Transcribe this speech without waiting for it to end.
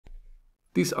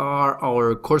These are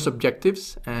our course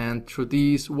objectives, and through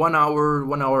this 1 hour,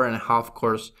 1.5 hour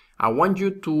course, I want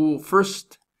you to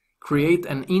first create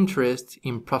an interest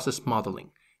in process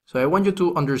modeling. So I want you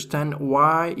to understand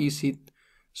why is it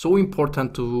so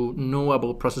important to know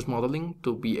about process modeling,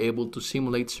 to be able to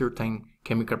simulate certain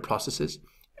chemical processes,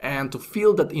 and to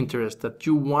feel that interest that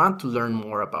you want to learn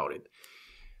more about it.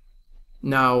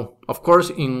 Now, of course,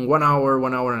 in 1 hour,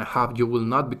 1.5 hours, you will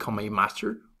not become a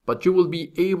master, but you will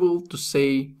be able to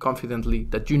say confidently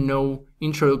that you know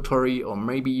introductory or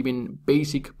maybe even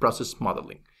basic process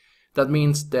modeling. That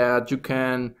means that you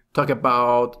can talk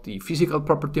about the physical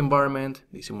property environment,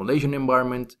 the simulation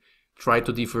environment, try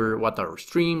to differ what are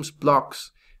streams,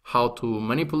 blocks, how to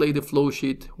manipulate the flow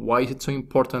sheet, why is it so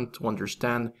important to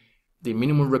understand the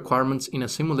minimum requirements in a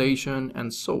simulation,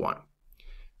 and so on.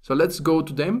 So let's go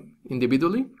to them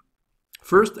individually.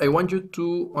 First, I want you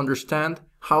to understand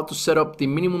how to set up the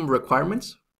minimum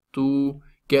requirements to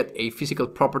get a physical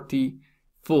property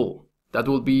full. That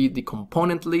will be the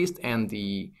component list and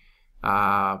the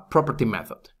property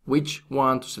method, which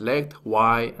one to select,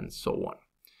 why, and so on.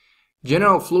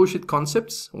 General flowsheet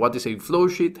concepts: what is a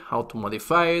flowsheet, how to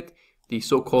modify it, the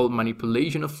so-called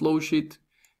manipulation of flowsheet,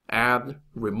 add,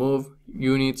 remove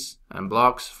units and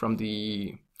blocks from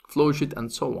the flowsheet,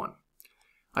 and so on.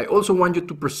 I also want you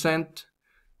to present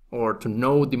or to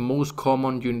know the most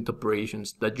common unit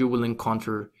operations that you will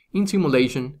encounter in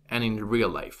simulation and in real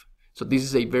life. So this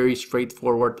is a very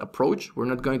straightforward approach. We're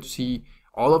not going to see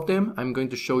all of them. I'm going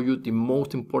to show you the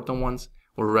most important ones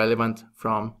or relevant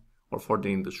from or for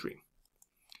the industry.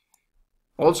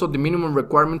 Also, the minimum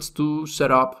requirements to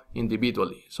set up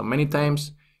individually. So many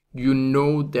times you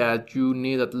know that you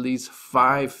need at least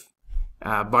 5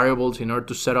 variables in order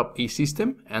to set up a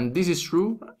system, and this is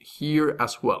true here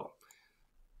as well.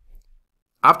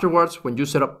 Afterwards, when you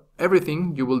set up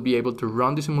everything, you will be able to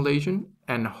run the simulation,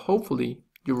 and hopefully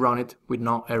you run it with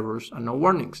no errors and no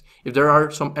warnings. If there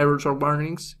are some errors or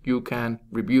warnings, you can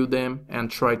review them and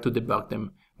try to debug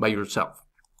them by yourself.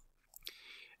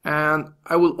 And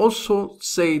I will also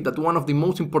say that one of the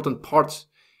most important parts,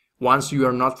 once you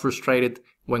are not frustrated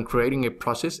when creating a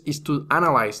process, is to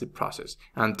analyze the process.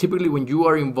 And typically when you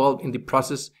are involved in the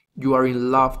process, you are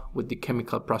in love with the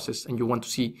chemical process and you want to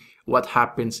see what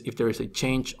happens if there is a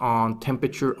change on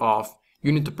temperature of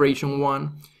unit operation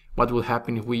 1, what will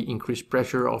happen if we increase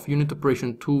pressure of unit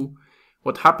operation 2,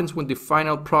 what happens with the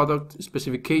final product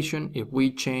specification if we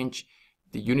change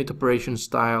the unit operation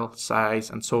style, size,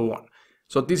 and so on.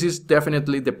 So this is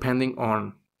definitely depending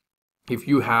on if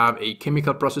you have a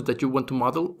chemical process that you want to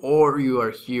model or you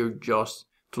are here just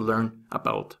to learn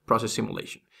about process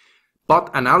simulation. But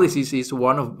analysis is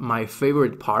one of my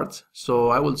favorite parts. So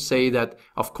I will say that,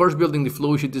 of course, building the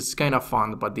flow sheet is kind of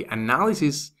fun, but the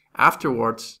analysis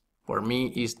afterwards, for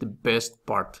me, is the best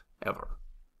part ever.